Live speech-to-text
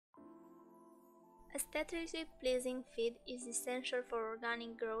Aesthetically pleasing feed is essential for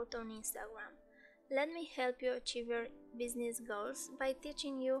organic growth on Instagram. Let me help you achieve your business goals by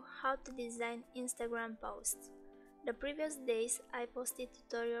teaching you how to design Instagram posts. The previous days I posted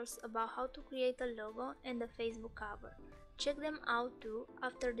tutorials about how to create a logo and a Facebook cover. Check them out too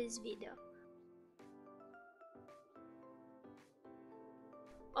after this video.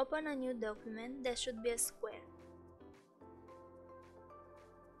 Open a new document that should be a square.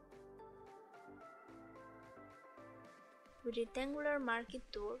 With rectangular marquee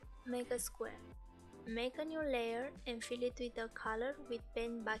tool, make a square. Make a new layer and fill it with a color with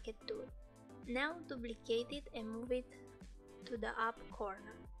paint bucket tool. Now duplicate it and move it to the up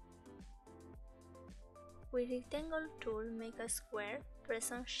corner. With rectangle tool, make a square,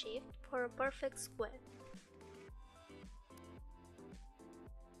 press on shift for a perfect square.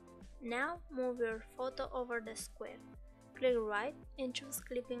 Now move your photo over the square. Click right and choose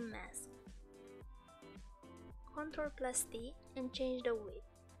clipping mask. Ctrl+T and change the width.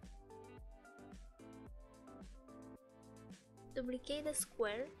 Duplicate the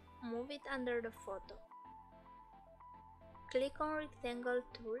square, move it under the photo. Click on rectangle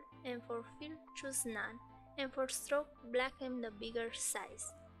tool and for fill choose none, and for stroke blacken the bigger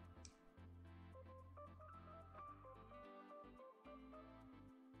size.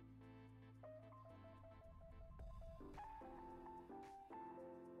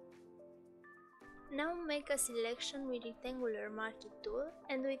 Now make a selection with rectangular marquee tool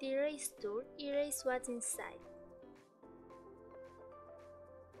and with erase tool erase what's inside.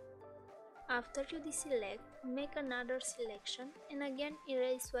 After you deselect, make another selection and again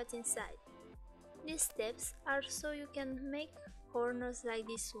erase what's inside. These steps are so you can make corners like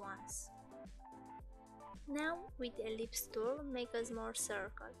these ones. Now with ellipse tool make a small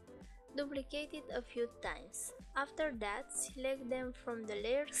circle. Duplicate it a few times. After that, select them from the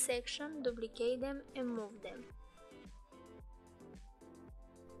layer section, duplicate them and move them.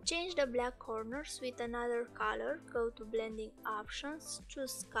 Change the black corners with another color, go to blending options,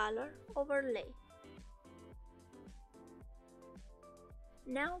 choose color, overlay.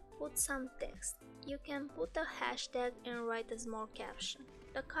 Now put some text. You can put a hashtag and write a small caption.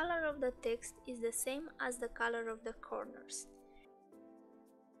 The color of the text is the same as the color of the corners.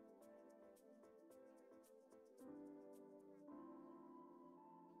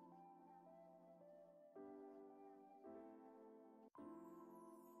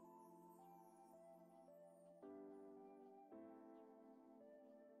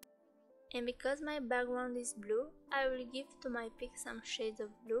 And because my background is blue, I will give to my pic some shades of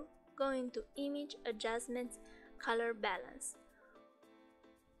blue, go into Image, Adjustments, Color Balance.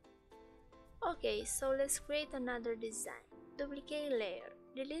 Okay, so let's create another design. Duplicate layer,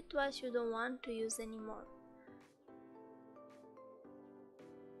 delete what you don't want to use anymore.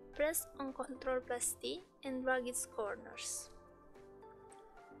 Press on Ctrl+T and drag its corners.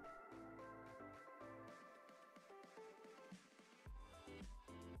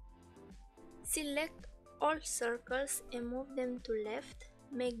 Select all circles and move them to left,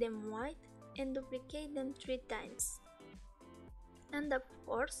 make them white and duplicate them 3 times. And of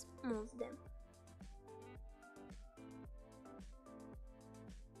course, move them.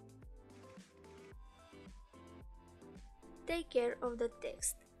 Take care of the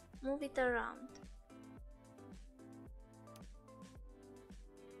text, move it around.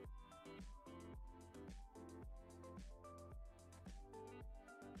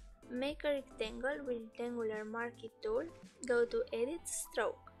 Make a rectangle with rectangular marquee tool, go to Edit,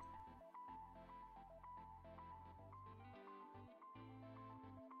 Stroke.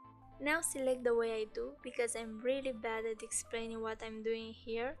 Now select the way I do, because I'm really bad at explaining what I'm doing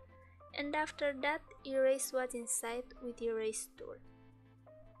here, and after that erase what's inside with Erase tool.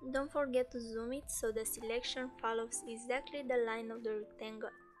 Don't forget to zoom it so the selection follows exactly the line of the rectangle.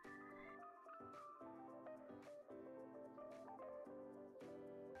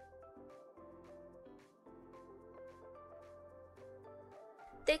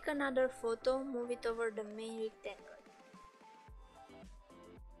 Take another photo, move it over the main rectangle.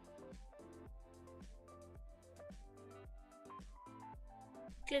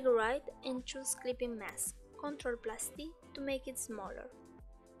 Click right and choose Clipping Mask, Ctrl+T to make it smaller.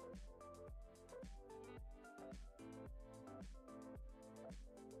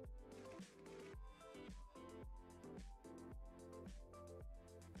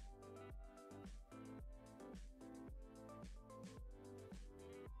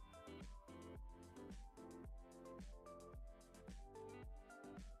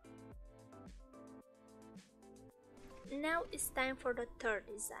 Now it's time for the third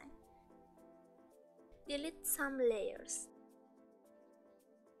design. Delete some layers.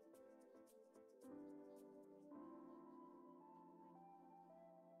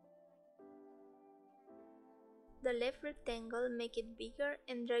 the left rectangle, make it bigger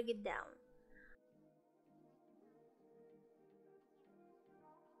and drag it down.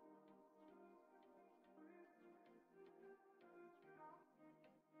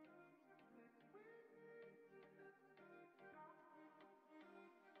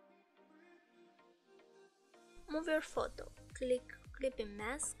 Move your photo. Click Clipping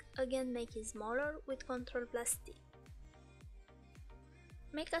Mask. Again make it smaller with Ctrl+T.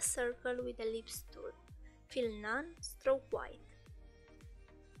 Make a circle with the Ellipse tool. Fill none, stroke white.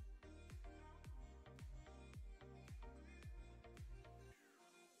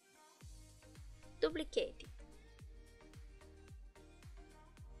 Duplicate it.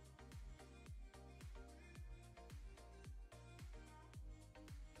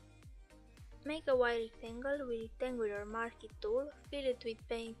 Make a white rectangle with rectangular marquee tool, fill it with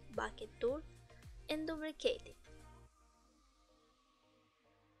paint bucket tool, and duplicate it.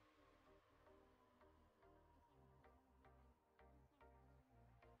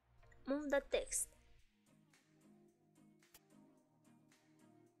 Move the text.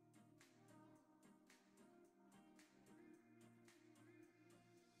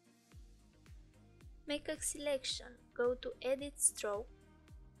 Make a selection. Go to Edit Stroke.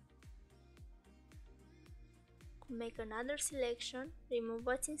 Make another selection. Remove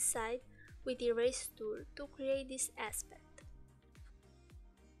what's inside with Erase tool to create this aspect.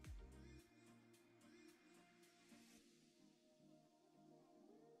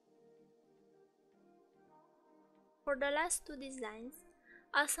 For the last two designs,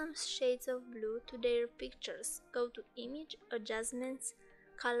 add some shades of blue to their pictures. Go to Image, Adjustments,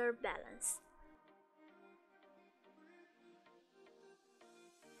 Color Balance.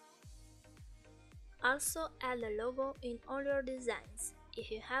 Also add a logo in all your designs.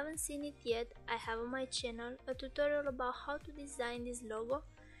 If you haven't seen it yet, I have on my channel a tutorial about how to design this logo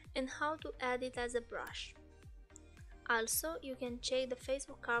and how to add it as a brush. Also, you can check the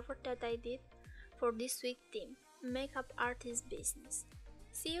Facebook cover that I did for this week's theme, Makeup Artist Business.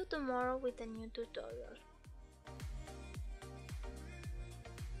 See you tomorrow with a new tutorial.